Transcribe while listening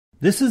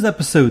This is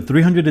episode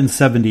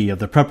 370 of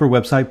the Prepper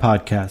Website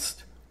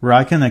Podcast, where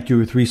I connect you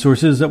with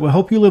resources that will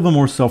help you live a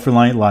more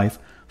self-reliant life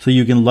so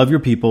you can love your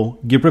people,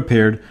 get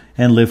prepared,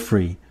 and live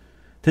free.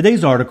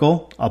 Today's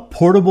article, A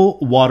Portable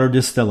Water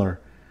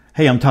Distiller.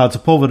 Hey, I'm Todd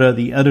Sepulveda,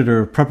 the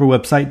editor of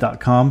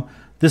PrepperWebsite.com.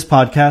 This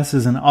podcast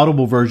is an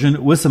audible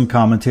version with some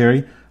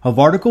commentary of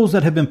articles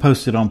that have been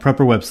posted on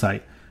Prepper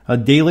Website, a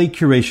daily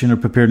curation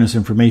of preparedness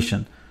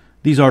information.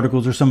 These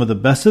articles are some of the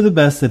best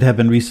that have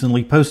been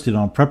recently posted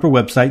on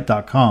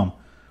PrepperWebsite.com.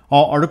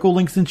 All article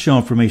links and show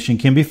information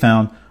can be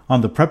found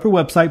on the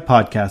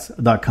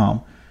PrepperWebsitePodcast.com.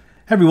 Hey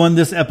everyone,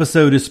 this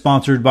episode is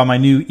sponsored by my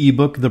new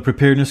ebook, The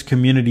Preparedness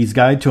Community's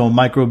Guide to a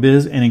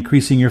Microbiz and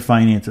Increasing Your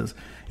Finances.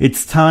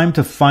 It's time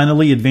to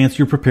finally advance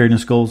your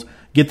preparedness goals.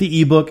 Get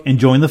the ebook and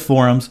join the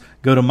forums.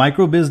 Go to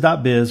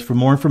microbiz.biz for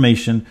more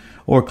information,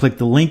 or click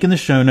the link in the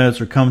show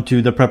notes, or come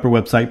to the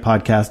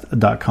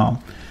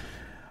PrepperWebsitePodcast.com.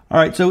 All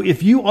right, so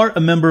if you are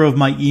a member of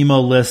my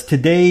email list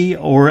today,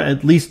 or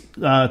at least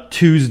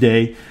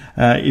Tuesday,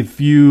 if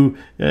you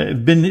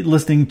have been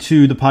listening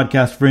to the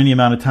podcast for any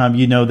amount of time,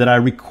 you know that I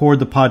record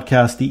the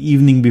podcast the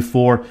evening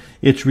before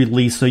it's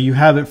released. So you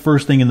have it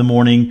first thing in the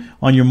morning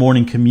on your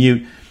morning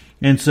commute.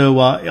 And so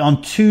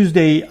on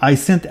Tuesday, I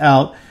sent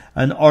out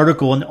an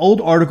article, an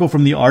old article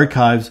from the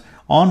archives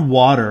on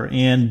water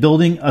and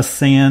building a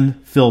sand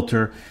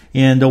filter,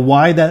 and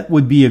why that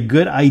would be a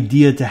good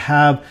idea to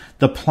have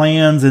the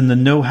plans and the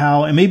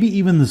know-how and maybe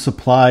even the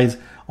supplies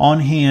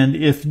on hand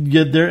if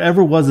there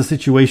ever was a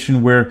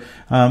situation where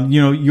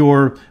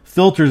your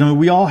filters, I mean,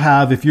 we all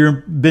have, if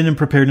you've been in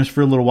preparedness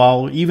for a little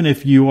while, even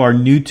if you are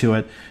new to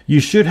it,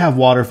 you should have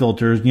water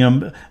filters,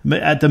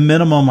 at the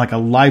minimum, like a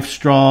Life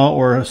Straw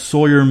or a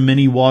Sawyer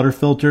mini water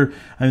filter.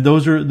 I mean,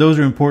 those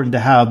are important to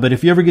have. But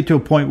if you ever get to a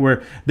point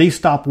where they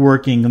stop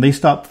working and they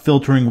stop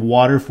filtering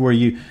water for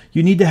you,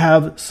 you need to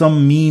have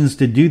some means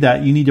to do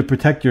that. You need to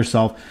protect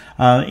yourself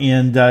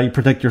and you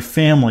protect your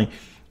family.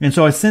 And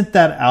so I sent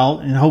that out,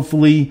 and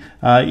hopefully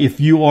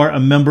if you are a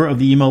member of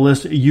the email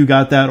list, you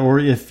got that. Or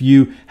if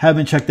you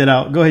haven't checked it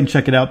out, go ahead and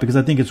check it out, because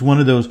I think it's one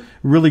of those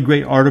really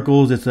great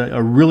articles. It's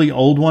a really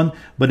old one,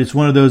 but it's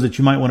one of those that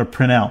you might want to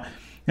print out.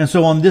 And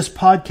so on this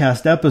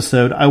podcast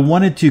episode, I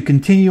wanted to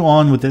continue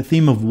on with the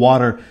theme of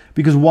water,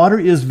 because water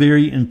is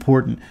very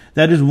important.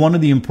 That is one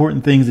of the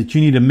important things that you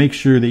need to make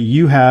sure that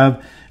you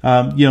have,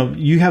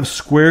 you have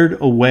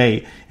squared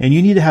away, and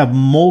you need to have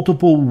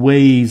multiple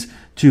ways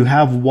to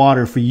have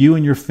water for you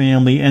and your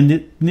family, and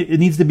it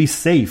needs to be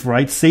safe,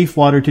 right? Safe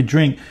water to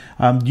drink.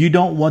 You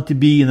don't want to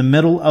be in the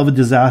middle of a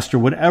disaster,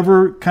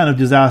 whatever kind of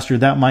disaster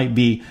that might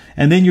be,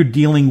 and then you're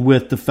dealing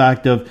with the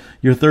fact of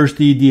you're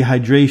thirsty,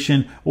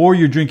 dehydration, or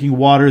you're drinking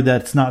water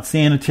that's not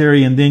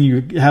sanitary, and then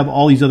you have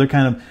all these other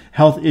kind of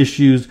health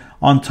issues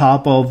on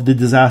top of the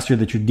disaster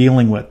that you're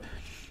dealing with.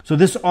 So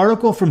this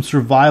article from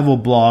Survival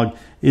Blog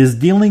is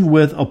dealing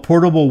with a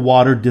portable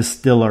water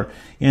distiller.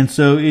 And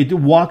so it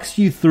walks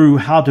you through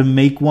how to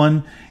make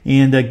one,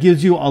 and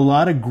gives you a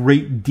lot of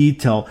great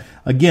detail.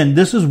 Again,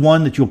 this is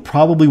one that you'll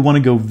probably want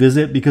to go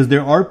visit, because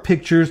there are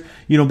pictures.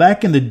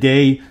 Back in the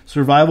day,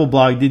 Survival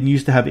Blog didn't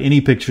used to have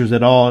any pictures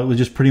at all. It was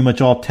just pretty much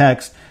all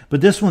text.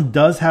 But this one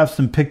does have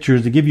some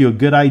pictures to give you a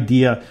good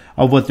idea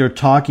of what they're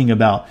talking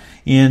about.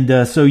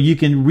 And so you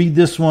can read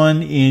this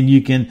one, and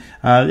you can,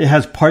 it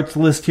has parts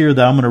list here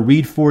that I'm going to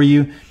read for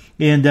you.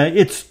 And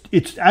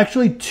it's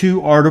actually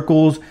two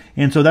articles,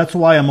 and so that's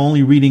why I'm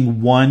only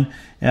reading one.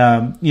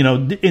 And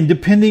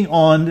depending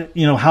on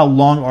how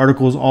long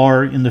articles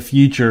are in the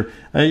future,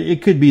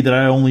 it could be that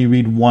I only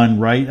read one.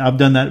 Right? I've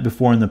done that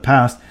before in the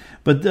past,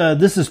 but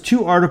this is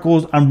two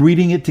articles. I'm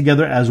reading it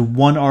together as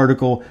one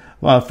article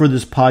for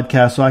this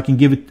podcast, so I can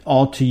give it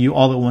all to you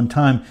all at one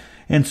time.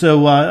 And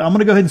so I'm going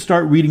to go ahead and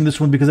start reading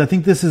this one, because I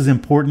think this is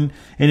important.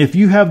 And if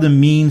you have the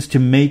means to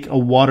make a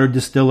water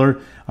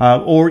distiller,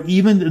 or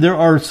even there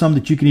are some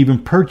that you can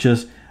even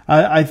purchase,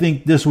 I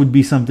think this would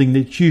be something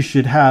that you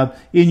should have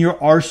in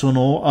your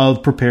arsenal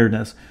of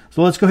preparedness.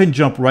 So let's go ahead and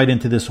jump right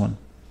into this one.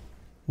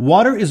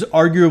 Water is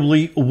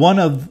arguably one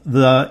of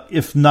the,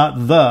 if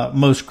not the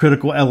most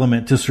critical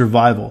element to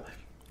survival.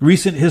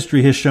 Recent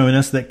history has shown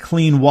us that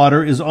clean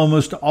water is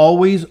almost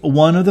always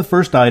one of the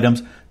first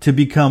items to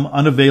become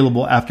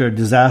unavailable after a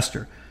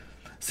disaster.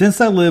 Since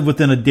I live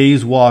within a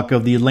day's walk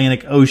of the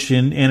Atlantic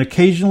Ocean and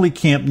occasionally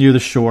camp near the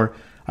shore,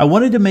 I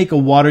wanted to make a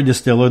water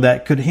distiller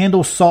that could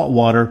handle salt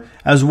water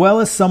as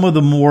well as some of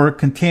the more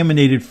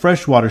contaminated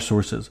freshwater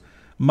sources.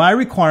 My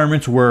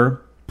requirements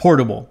were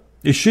portable.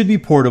 It should be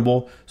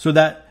portable, so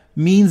that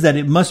means that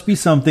it must be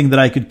something that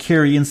I could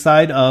carry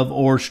inside of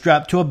or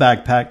strap to a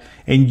backpack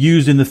and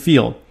use in the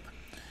field.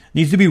 It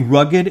needs to be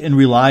rugged and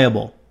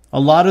reliable. A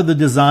lot of the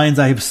designs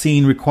I have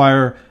seen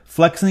require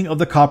flexing of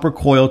the copper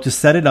coil to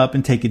set it up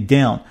and take it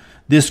down.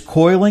 This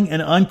coiling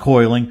and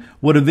uncoiling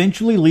would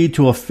eventually lead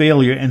to a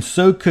failure, and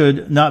so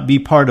could not be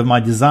part of my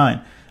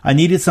design. I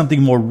needed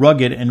something more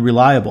rugged and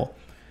reliable.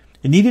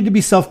 It needed to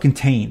be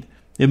self-contained.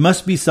 It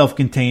must be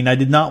self-contained. I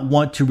did not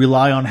want to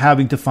rely on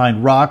having to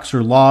find rocks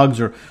or logs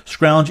or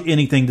scrounge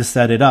anything to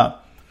set it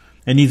up.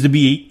 It needs to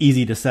be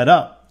easy to set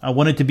up. I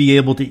wanted to be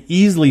able to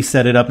easily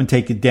set it up and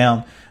take it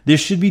down.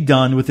 This should be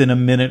done within a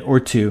minute or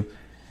two.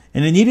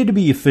 And it needed to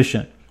be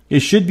efficient. It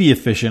should be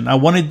efficient. I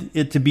wanted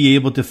it to be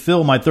able to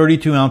fill my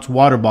 32-ounce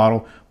water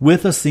bottle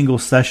with a single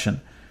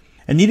session.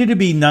 It needed to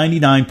be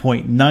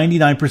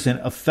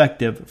 99.99%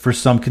 effective for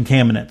some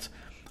contaminants.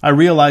 I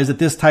realized that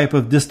this type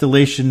of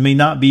distillation may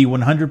not be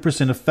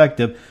 100%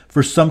 effective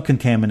for some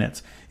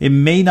contaminants. It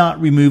may not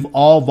remove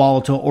all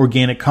volatile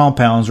organic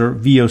compounds or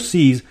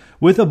VOCs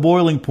with a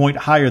boiling point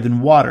higher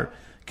than water.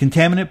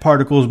 Contaminant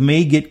particles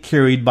may get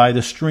carried by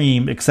the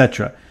stream,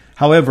 etc.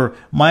 However,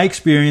 my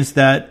experience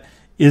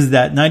is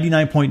that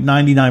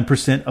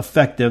 99.99%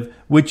 effective,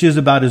 which is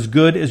about as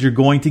good as you're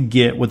going to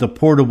get with a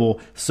portable,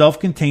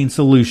 self-contained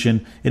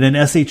solution in an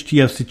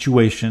SHTF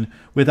situation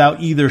without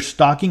either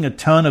stocking a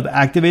ton of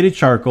activated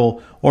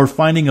charcoal or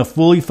finding a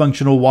fully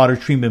functional water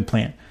treatment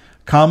plant.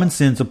 Common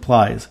sense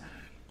applies.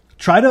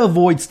 Try to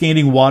avoid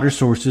standing water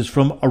sources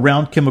from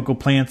around chemical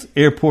plants,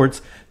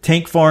 airports,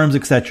 tank farms,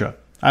 etc.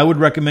 I would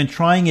recommend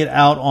trying it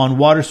out on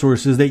water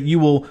sources that you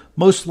will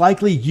most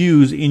likely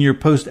use in your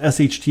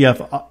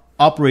post-SHTF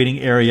operating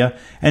area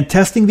and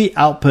testing the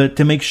output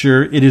to make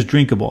sure it is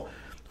drinkable.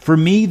 For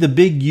me, the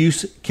big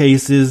use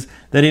case is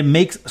that it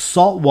makes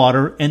salt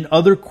water and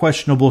other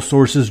questionable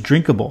sources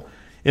drinkable.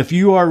 If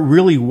you are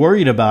really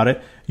worried about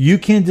it, you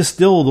can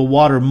distill the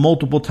water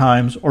multiple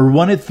times or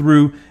run it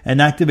through an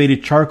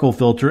activated charcoal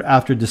filter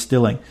after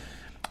distilling.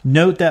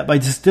 Note that by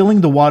distilling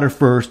the water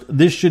first,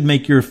 this should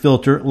make your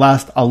filter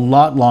last a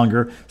lot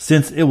longer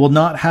since it will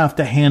not have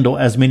to handle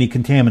as many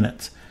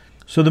contaminants.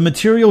 So the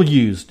material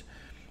used.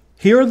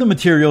 Here are the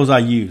materials I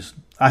used.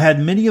 I had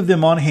many of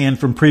them on hand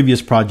from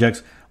previous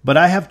projects, but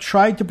I have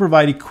tried to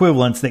provide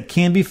equivalents that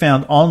can be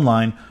found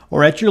online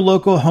or at your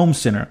local home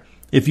center.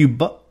 If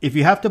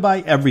you have to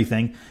buy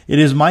everything, it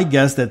is my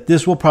guess that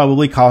this will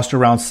probably cost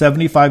around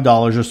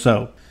 $75 or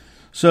so.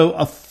 So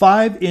a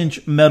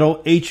 5-inch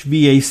metal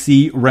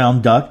HVAC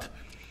round duct,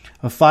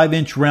 a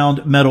 5-inch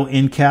round metal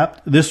end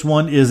cap. This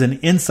one is an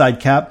inside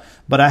cap,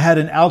 but I had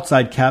an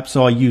outside cap,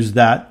 so I used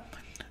that.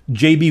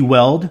 JB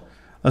Weld,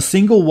 a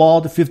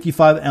single-walled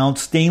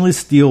 55-ounce stainless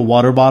steel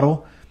water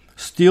bottle,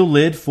 steel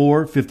lid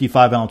for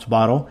 55-ounce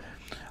bottle,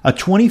 a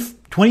 20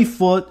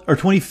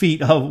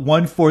 feet of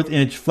 1/4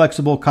 inch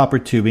flexible copper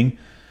tubing,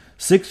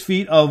 6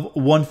 feet of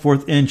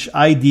 1/4 inch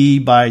ID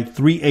by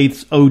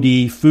 3/8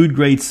 OD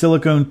food-grade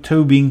silicone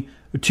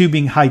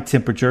tubing high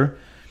temperature,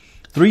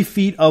 3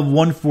 feet of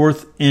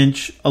 1/4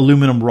 inch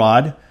aluminum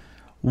rod,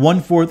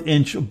 1/4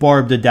 inch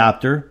barbed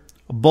adapter,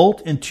 a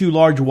bolt and 2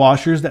 large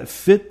washers that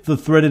fit the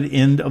threaded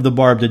end of the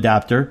barbed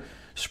adapter,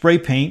 spray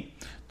paint,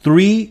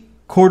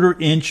 3/4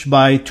 inch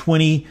by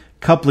 20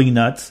 coupling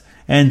nuts,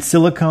 and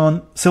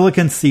silicon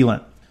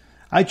sealant.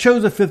 I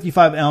chose a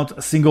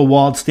 55-ounce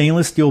single-walled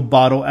stainless steel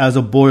bottle as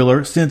a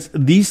boiler since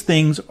these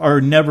things are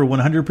never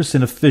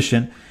 100%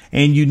 efficient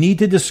and you need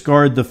to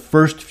discard the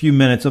first few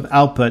minutes of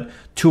output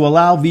to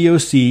allow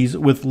VOCs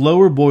with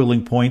lower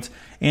boiling points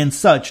and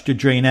such to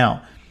drain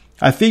out.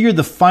 I figured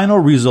the final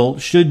result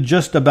should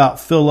just about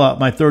fill up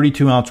my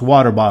 32-ounce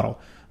water bottle.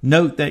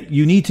 Note that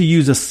you need to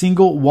use a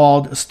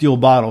single-walled steel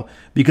bottle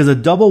because a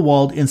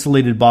double-walled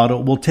insulated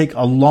bottle will take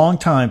a long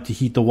time to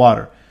heat the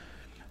water.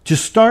 To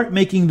start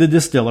making the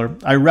distiller,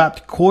 I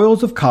wrapped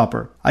coils of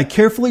copper. I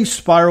carefully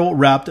spiral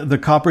wrapped the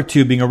copper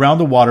tubing around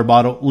the water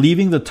bottle,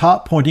 leaving the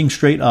top pointing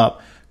straight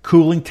up,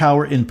 cooling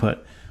tower input,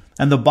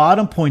 and the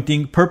bottom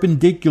pointing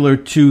perpendicular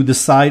to the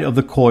side of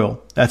the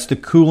coil. That's the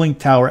cooling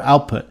tower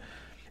output.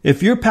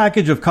 If your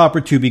package of copper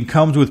tubing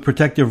comes with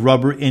protective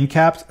rubber end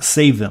caps,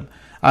 save them.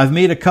 I've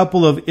made a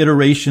couple of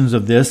iterations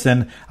of this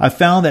and I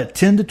found that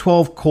 10 to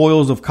 12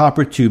 coils of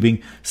copper tubing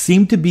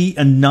seem to be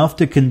enough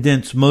to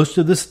condense most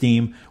of the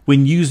steam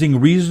when using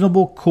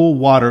reasonable cool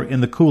water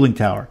in the cooling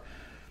tower.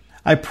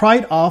 I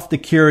pried off the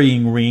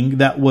carrying ring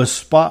that was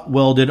spot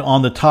welded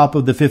on the top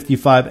of the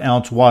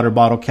 55-ounce water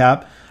bottle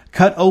cap,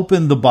 cut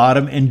open the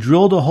bottom and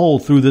drilled a hole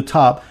through the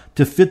top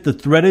to fit the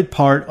threaded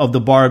part of the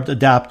barbed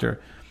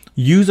adapter.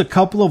 Use a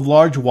couple of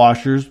large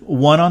washers,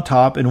 one on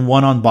top and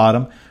one on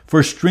bottom,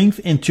 for strength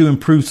and to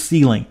improve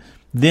sealing.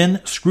 Then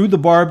screw the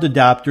barbed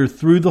adapter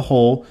through the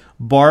hole,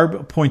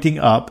 barb pointing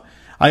up.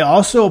 I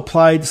also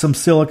applied some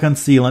silicone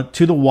sealant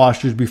to the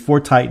washers before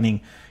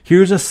tightening.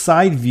 Here's a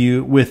side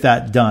view with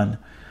that done.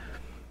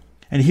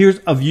 And here's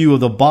a view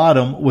of the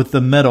bottom with the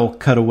metal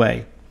cut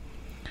away.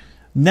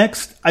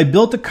 Next, I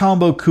built a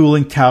combo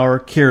cooling tower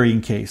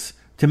carrying case.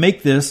 To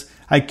make this,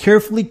 I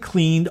carefully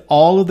cleaned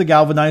all of the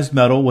galvanized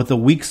metal with a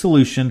weak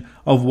solution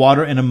of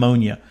water and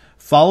ammonia,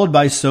 followed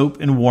by soap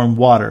and warm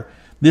water.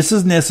 This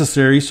is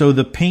necessary so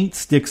the paint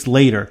sticks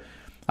later.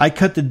 I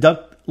cut the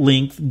duct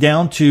length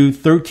down to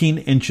 13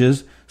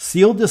 inches,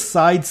 sealed the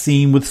side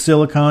seam with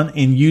silicone,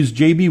 and used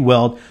JB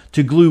Weld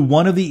to glue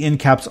one of the end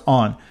caps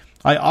on.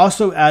 I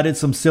also added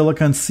some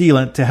silicone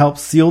sealant to help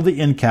seal the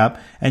end cap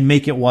and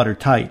make it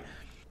watertight.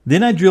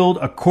 Then I drilled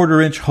a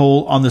 1/4 inch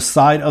hole on the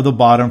side of the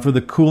bottom for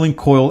the cooling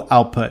coil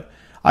output.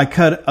 I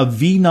cut a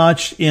V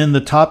notch in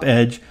the top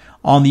edge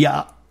on the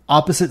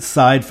opposite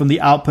side from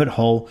the output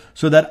hole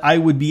so that I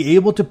would be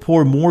able to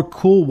pour more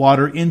cool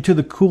water into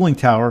the cooling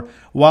tower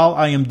while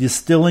I am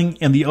distilling,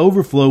 and the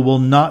overflow will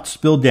not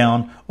spill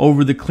down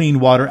over the clean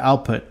water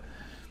output.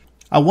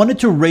 I wanted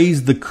to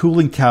raise the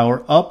cooling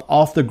tower up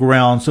off the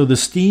ground so the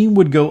steam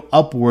would go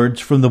upwards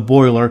from the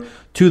boiler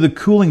to the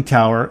cooling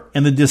tower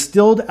and the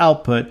distilled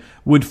output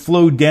would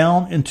flow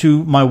down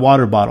into my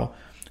water bottle.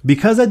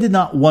 Because I did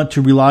not want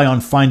to rely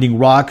on finding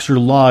rocks or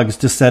logs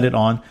to set it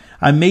on,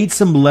 I made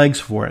some legs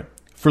for it.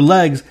 For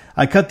legs,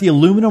 I cut the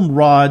aluminum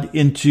rod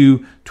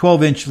into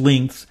 12-inch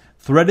lengths,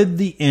 threaded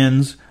the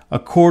ends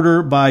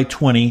 1/4 by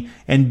 20,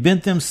 and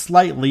bent them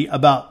slightly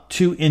about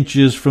 2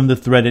 inches from the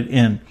threaded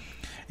end.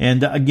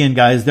 And again,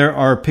 guys, there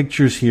are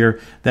pictures here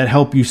that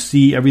help you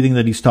see everything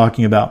that he's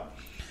talking about.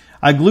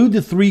 I glued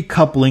the 3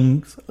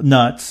 coupling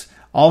nuts,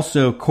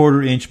 also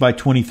 1/4 inch by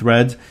 20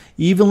 threads,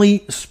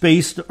 evenly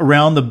spaced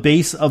around the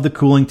base of the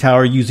cooling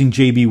tower using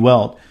JB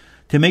Weld.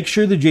 To make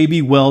sure the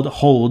JB Weld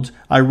holds,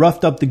 I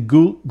roughed up the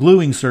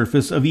gluing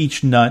surface of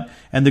each nut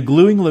and the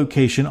gluing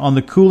location on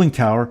the cooling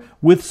tower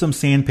with some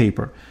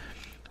sandpaper.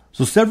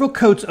 So several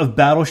coats of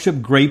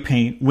Battleship gray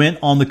paint went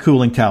on the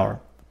cooling tower.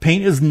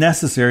 Paint is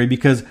necessary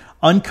because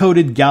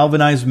uncoated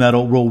galvanized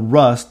metal will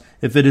rust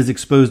if it is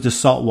exposed to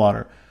salt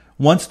water.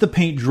 Once the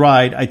paint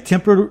dried, I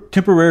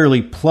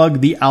temporarily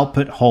plugged the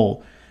output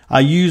hole.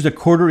 I used a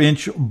 1/4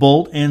 inch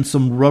bolt and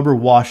some rubber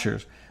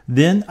washers.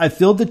 Then I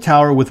filled the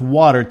tower with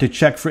water to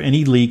check for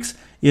any leaks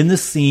in the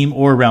seam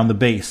or around the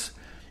base.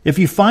 If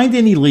you find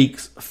any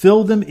leaks,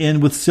 fill them in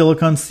with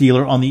silicone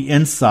sealer on the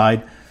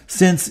inside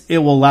since it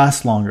will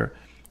last longer.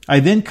 I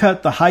then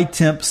cut the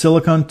high-temp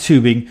silicone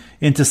tubing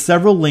into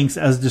several lengths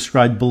as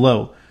described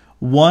below.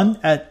 One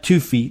at 2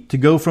 feet to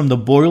go from the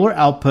boiler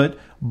output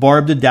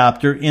barbed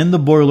adapter in the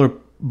boiler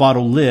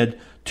bottle lid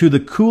to the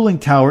cooling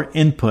tower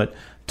input,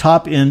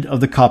 top end of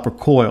the copper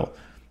coil.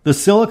 The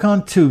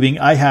silicone tubing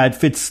I had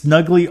fit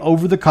snugly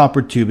over the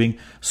copper tubing,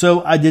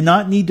 so I did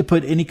not need to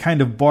put any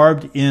kind of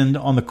barbed end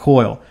on the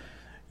coil.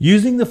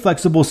 Using the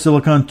flexible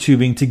silicone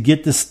tubing to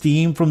get the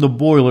steam from the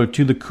boiler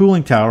to the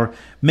cooling tower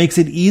makes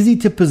it easy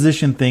to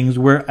position things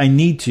where I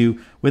need to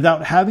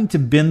without having to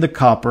bend the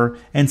copper,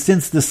 and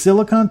since the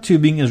silicone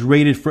tubing is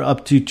rated for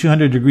up to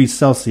 200 degrees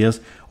Celsius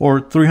or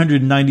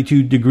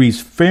 392 degrees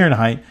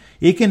Fahrenheit,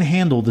 it can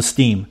handle the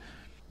steam.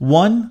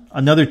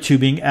 Another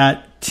tubing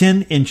at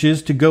 10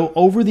 inches to go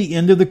over the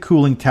end of the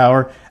cooling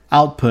tower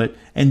output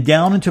and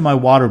down into my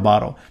water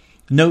bottle.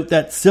 Note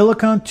that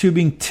silicone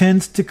tubing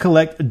tends to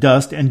collect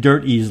dust and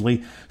dirt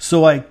easily,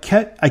 so I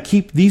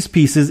keep these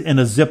pieces in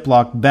a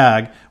Ziploc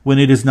bag when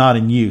it is not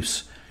in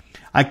use.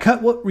 I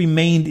cut what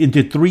remained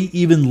into 3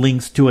 even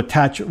lengths to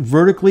attach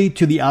vertically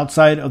to the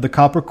outside of the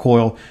copper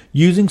coil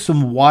using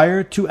some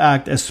wire to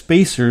act as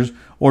spacers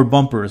or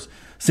bumpers.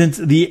 Since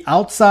the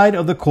outside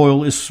of the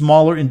coil is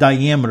smaller in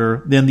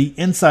diameter than the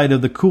inside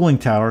of the cooling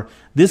tower,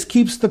 this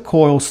keeps the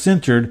coil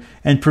centered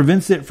and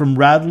prevents it from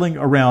rattling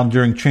around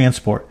during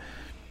transport.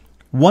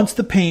 Once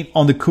the paint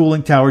on the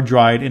cooling tower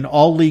dried and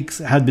all leaks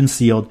had been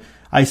sealed,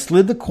 I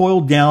slid the coil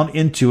down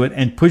into it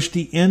and pushed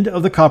the end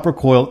of the copper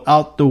coil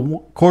out the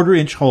 1/4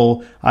 inch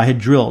hole I had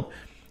drilled.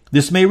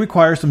 This may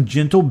require some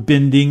gentle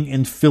bending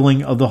and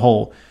filling of the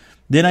hole.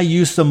 Then I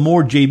used some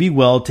more JB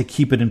Weld to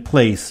keep it in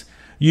place.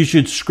 You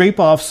should scrape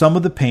off some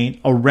of the paint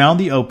around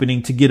the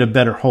opening to get a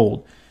better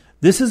hold.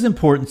 This is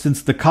important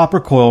since the copper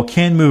coil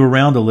can move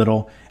around a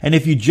little, and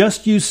if you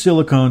just use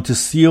silicone to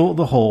seal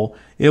the hole,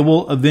 it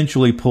will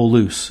eventually pull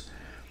loose.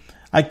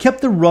 I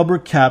kept the rubber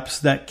caps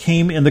that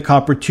came in the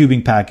copper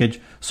tubing package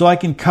so I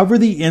can cover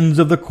the ends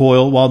of the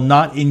coil while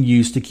not in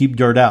use to keep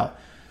dirt out.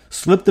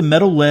 Slip the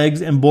metal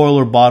legs and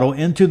boiler bottle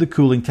into the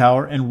cooling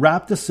tower and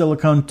wrap the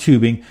silicone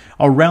tubing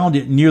around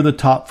it near the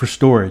top for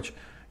storage.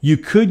 You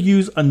could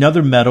use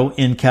another metal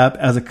end cap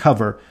as a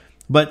cover,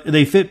 but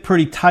they fit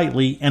pretty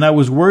tightly and I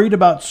was worried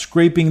about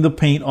scraping the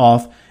paint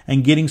off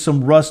and getting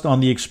some rust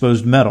on the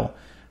exposed metal.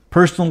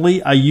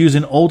 Personally, I use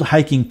an old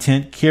hiking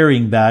tent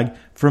carrying bag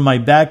from my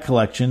bag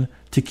collection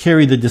to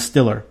carry the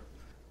distiller.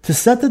 To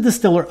set the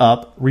distiller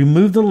up,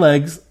 remove the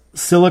legs,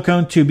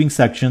 silicone tubing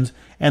sections,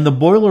 and the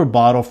boiler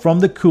bottle from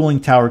the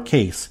cooling tower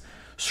case.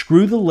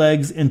 Screw the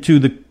legs into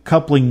the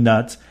coupling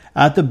nuts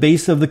at the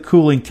base of the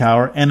cooling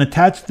tower and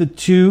attach the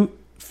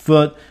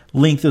 2-foot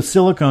length of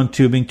silicone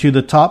tubing to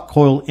the top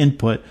coil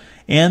input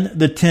and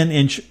the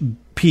 10-inch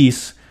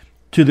piece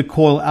to the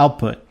coil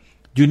output.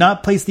 Do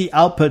not place the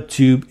output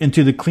tube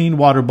into the clean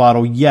water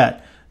bottle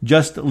yet,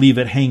 just leave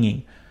it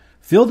hanging.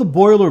 Fill the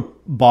boiler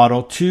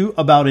bottle to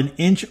about 1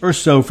 inch or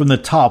so from the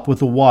top with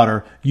the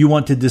water you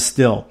want to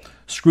distill.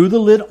 Screw the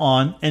lid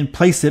on and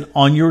place it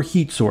on your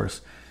heat source.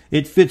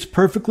 It fits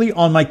perfectly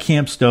on my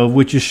camp stove,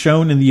 which is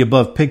shown in the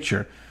above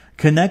picture.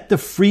 Connect the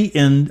free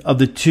end of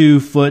the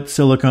 2-foot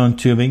silicone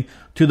tubing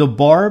to the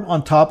barb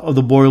on top of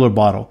the boiler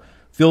bottle.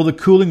 Fill the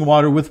cooling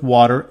water with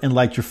water and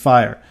light your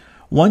fire.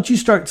 Once you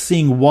start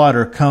seeing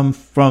water come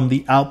from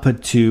the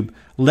output tube,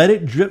 let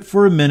it drip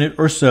for a minute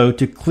or so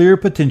to clear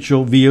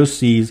potential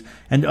VOCs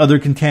and other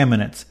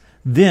contaminants.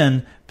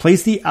 Then,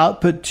 place the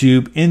output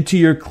tube into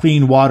your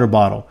clean water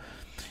bottle.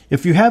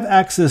 If you have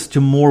access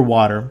to more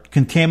water,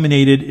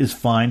 contaminated is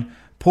fine.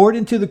 Pour it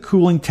into the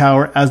cooling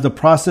tower as the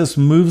process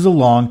moves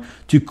along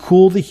to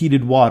cool the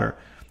heated water.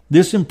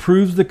 This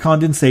improves the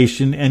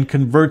condensation and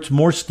converts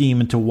more steam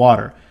into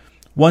water.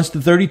 Once the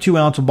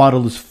 32-ounce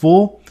bottle is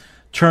full,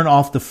 turn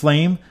off the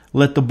flame,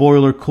 let the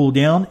boiler cool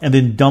down, and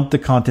then dump the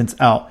contents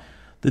out.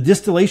 The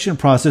distillation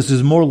process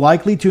is more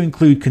likely to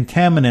include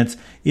contaminants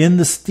in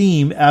the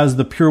steam as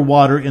the pure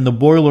water in the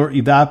boiler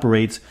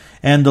evaporates,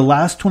 and the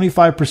last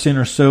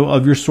 25% or so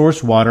of your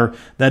source water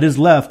that is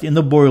left in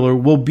the boiler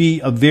will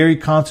be a very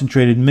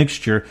concentrated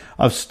mixture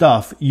of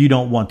stuff you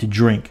don't want to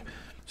drink.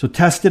 So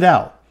test it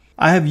out.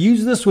 I have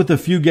used this with a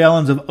few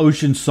gallons of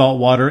ocean salt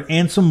water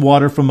and some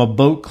water from a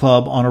boat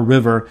club on a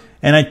river,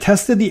 and I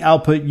tested the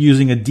output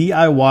using a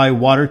DIY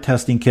water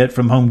testing kit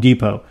from Home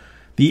Depot.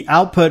 The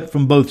output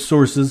from both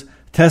sources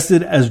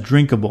tested as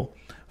drinkable.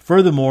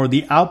 Furthermore,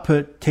 the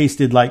output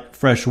tasted like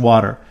fresh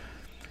water.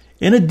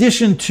 In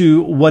addition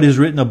to what is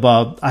written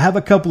above, I have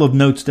a couple of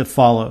notes that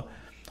follow.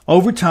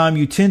 Over time,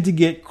 you tend to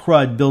get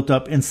crud built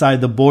up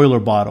inside the boiler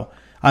bottle.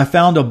 I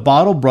found a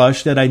bottle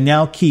brush that I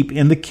now keep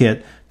in the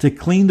kit to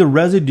clean the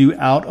residue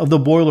out of the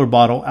boiler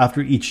bottle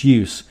after each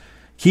use.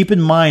 Keep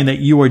in mind that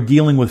you are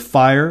dealing with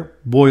fire,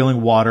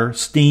 boiling water,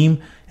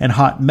 steam, and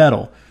hot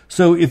metal.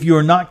 So if you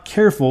are not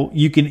careful,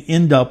 you can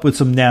end up with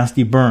some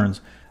nasty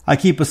burns. I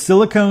keep a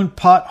silicone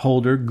pot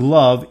holder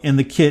glove in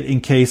the kit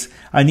in case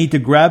I need to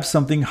grab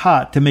something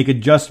hot to make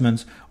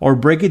adjustments or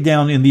break it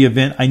down in the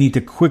event I need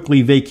to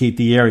quickly vacate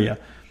the area.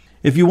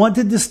 If you want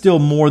to distill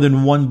more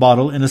than one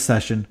bottle in a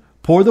session,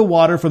 pour the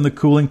water from the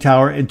cooling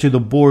tower into the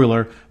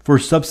boiler for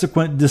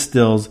subsequent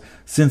distills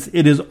since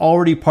it is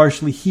already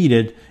partially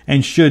heated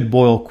and should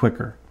boil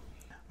quicker.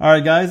 All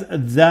right, guys,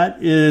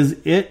 that is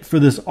it for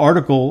this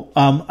article.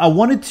 I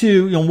wanted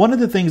to, one of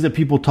the things that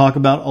people talk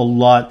about a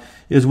lot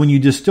is when you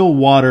distill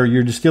water,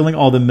 you're distilling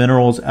all the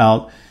minerals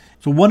out.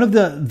 So one of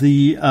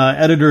the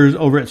editors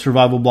over at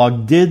Survival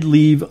Blog did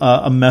leave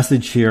a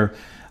message here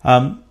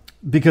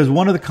because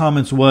one of the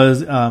comments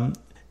was,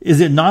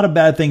 is it not a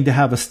bad thing to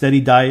have a steady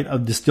diet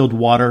of distilled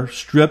water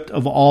stripped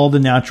of all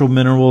the natural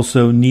minerals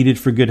so needed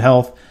for good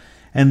health?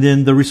 And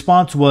then the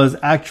response was,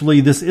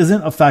 actually, this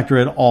isn't a factor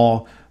at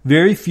all.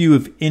 Very few,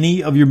 if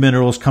any, of your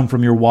minerals come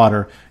from your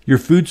water. Your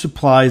food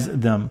supplies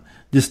them.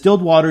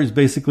 Distilled water is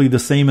basically the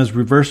same as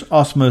reverse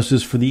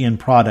osmosis for the end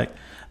product.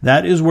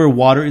 That is where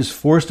water is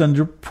forced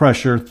under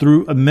pressure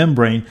through a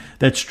membrane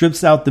that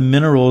strips out the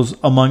minerals,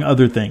 among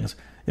other things.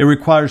 It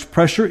requires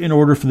pressure in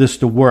order for this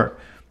to work.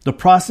 The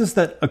process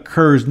that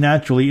occurs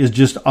naturally is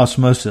just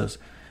osmosis.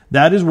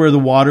 That is where the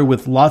water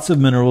with lots of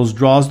minerals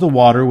draws the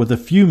water with a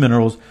few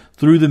minerals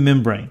through the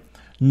membrane.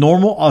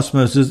 Normal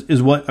osmosis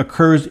is what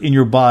occurs in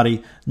your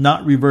body,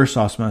 not reverse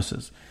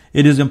osmosis.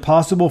 It is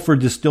impossible for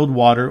distilled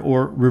water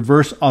or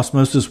reverse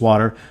osmosis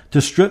water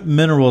to strip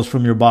minerals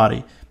from your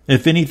body.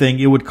 If anything,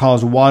 it would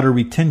cause water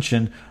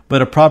retention,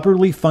 but a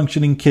properly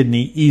functioning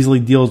kidney easily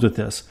deals with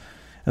this.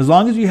 As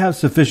long as you have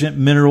sufficient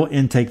mineral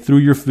intake through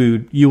your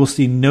food, you will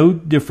see no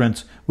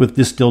difference with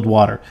distilled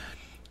water.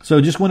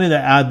 So just wanted to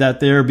add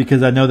that there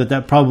because I know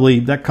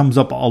that comes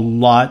up a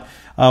lot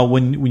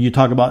when you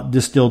talk about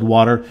distilled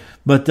water.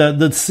 But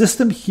the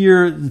system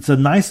here, it's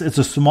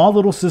a small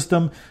little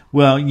system.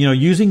 Well,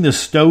 using the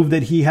stove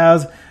that he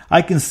has,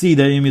 I can see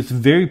that. I mean, it's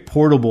very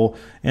portable.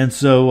 And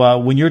so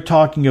when you're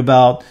talking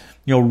about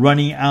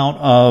running out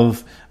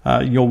of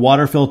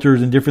water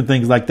filters and different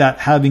things like that,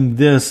 having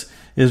this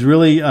is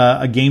really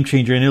a game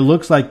changer. And it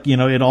looks like,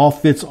 it all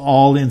fits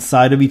all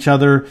inside of each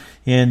other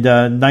and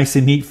nice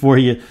and neat for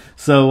you.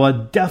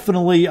 So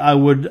definitely I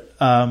would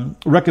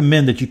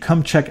recommend that you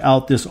come check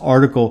out this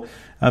article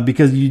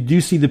because you do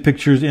see the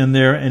pictures in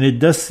there and it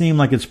does seem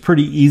like it's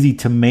pretty easy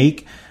to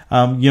make.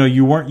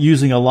 You weren't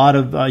using a lot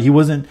of, he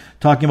wasn't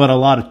talking about a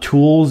lot of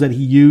tools that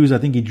he used. I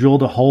think he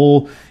drilled a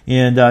hole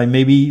and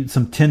maybe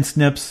some tin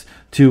snips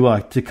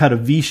to cut a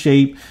V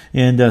shape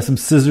and some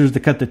scissors to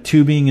cut the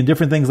tubing and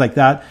different things like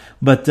that.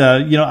 But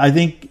I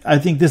think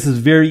this is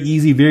very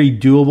easy, very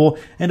doable.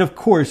 And of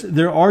course,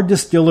 there are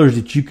distillers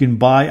that you can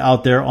buy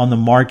out there on the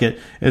market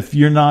if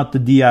you're not the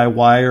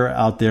DIYer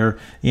out there,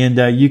 and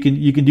you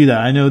can do that.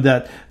 I know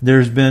that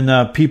there's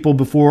been people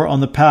before on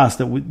the past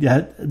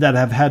that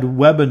have had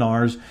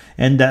webinars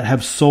and that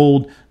have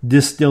sold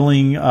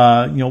distilling,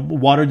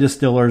 water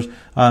distillers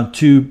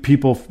to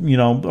people,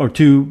 or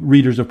to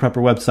readers of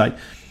Prepper website.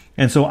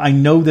 And so I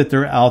know that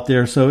they're out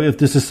there. So if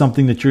this is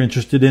something that you're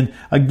interested in,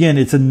 again,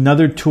 it's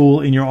another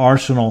tool in your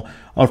arsenal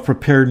of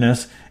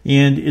preparedness.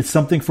 And it's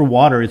something for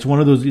water. It's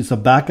one of those, it's a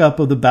backup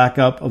of the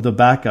backup of the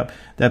backup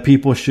that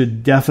people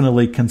should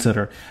definitely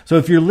consider. So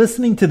if you're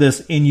listening to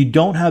this and you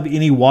don't have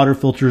any water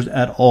filters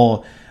at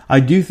all, I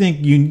do think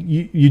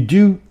you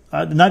do,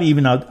 not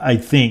even I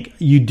think,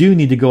 you do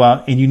need to go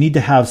out and you need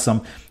to have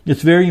some.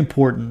 It's very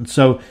important.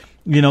 So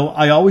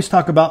I always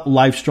talk about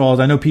life straws.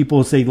 I know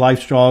people say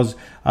life straws,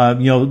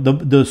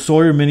 the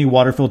Sawyer mini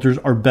water filters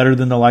are better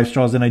than the life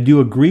straws. And I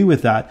do agree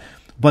with that.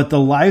 But the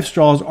life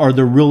straws are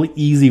the real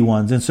easy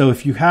ones. And so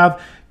if you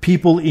have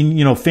people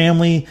in,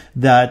 family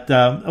that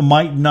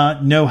might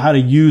not know how to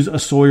use a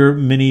Sawyer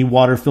mini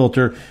water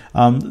filter,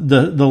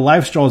 the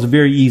Life Straw is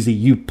very easy.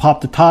 You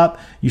pop the top,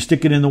 you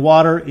stick it in the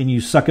water, and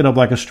you suck it up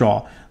like a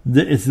straw.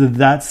 It's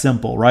that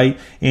simple, right?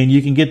 And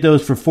you can get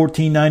those for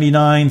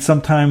 $14.99,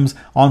 sometimes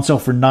on sale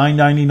for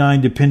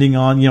 $9.99, depending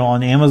on,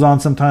 on Amazon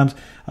sometimes,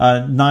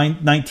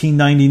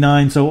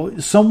 $19.99. So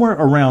somewhere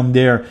around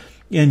there.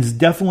 And it's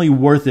definitely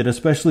worth it,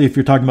 especially if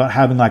you're talking about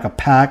having like a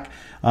pack,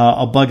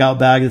 a bug out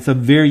bag. It's a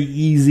very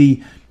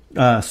easy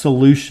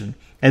solution.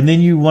 And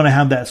then you want to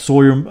have that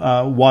Sawyer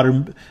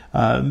water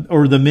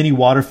or the mini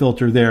water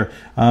filter there,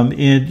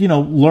 and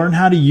learn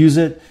how to use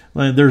it.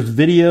 There's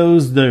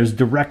videos, there's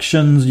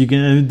directions. You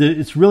can.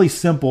 It's really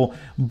simple,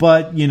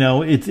 but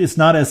it's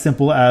not as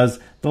simple as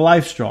the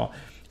Life Straw.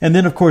 And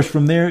then, of course,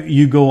 from there,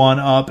 you go on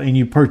up and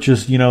you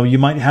purchase, you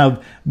might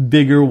have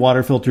bigger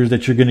water filters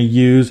that you're going to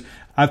use.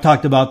 I've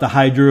talked about the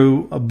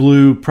Hydro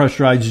Blue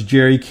pressurized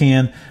jerry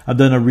can. I've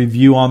done a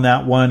review on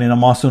that one, and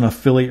I'm also an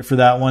affiliate for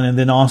that one. And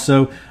then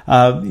also,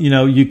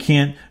 you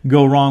can't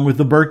go wrong with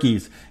the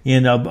Berkeys.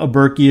 And a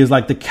Berkey is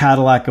like the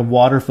Cadillac of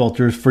water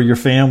filters for your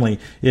family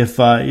if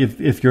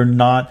you're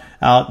not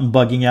out and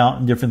bugging out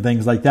and different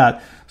things like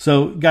that.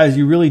 So, guys,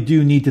 you really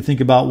do need to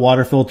think about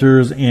water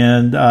filters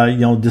and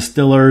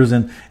distillers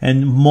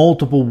and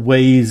multiple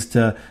ways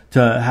to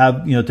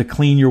have to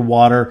clean your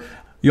water.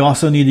 You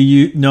also need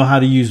to know how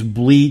to use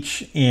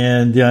bleach,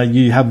 and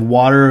you have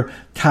water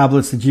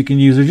tablets that you can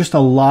use. There's just a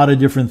lot of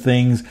different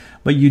things,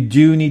 but you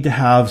do need to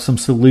have some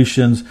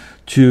solutions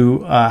to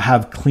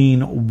have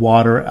clean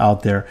water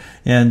out there.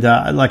 And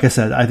like I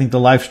said, I think the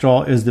Life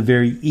Straw is the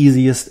very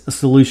easiest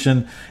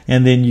solution,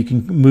 and then you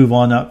can move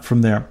on up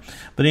from there.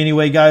 But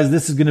anyway, guys,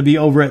 this is going to be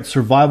over at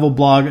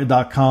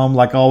survivalblog.com.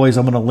 Like always,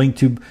 I'm going to link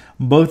to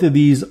both of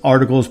these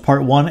articles,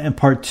 part 1 and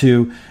part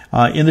 2,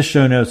 in the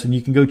show notes, and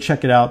you can go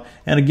check it out.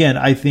 And again,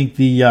 I think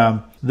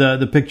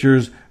the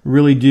pictures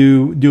really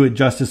do it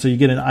justice, so you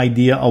get an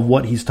idea of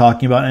what he's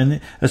talking about,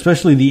 and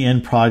especially the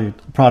end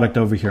product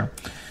over here.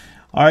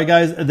 All right,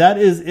 guys, that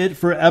is it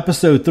for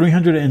episode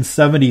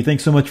 370.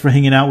 Thanks so much for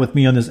hanging out with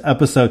me on this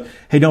episode.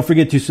 Hey, don't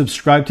forget to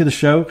subscribe to the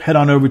show. Head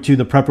on over to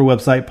the Prepper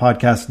website,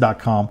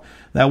 podcast.com.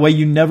 That way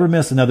you never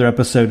miss another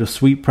episode of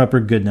Sweet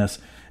Prepper goodness.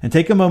 And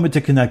take a moment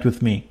to connect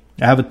with me.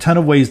 I have a ton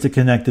of ways to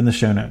connect in the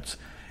show notes.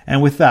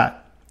 And with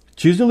that,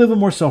 choose to live a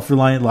more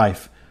self-reliant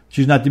life.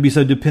 Choose not to be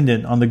so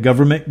dependent on the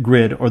government,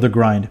 grid, or the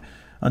grind.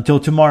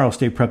 Until tomorrow,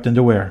 stay prepped and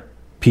aware.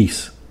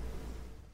 Peace.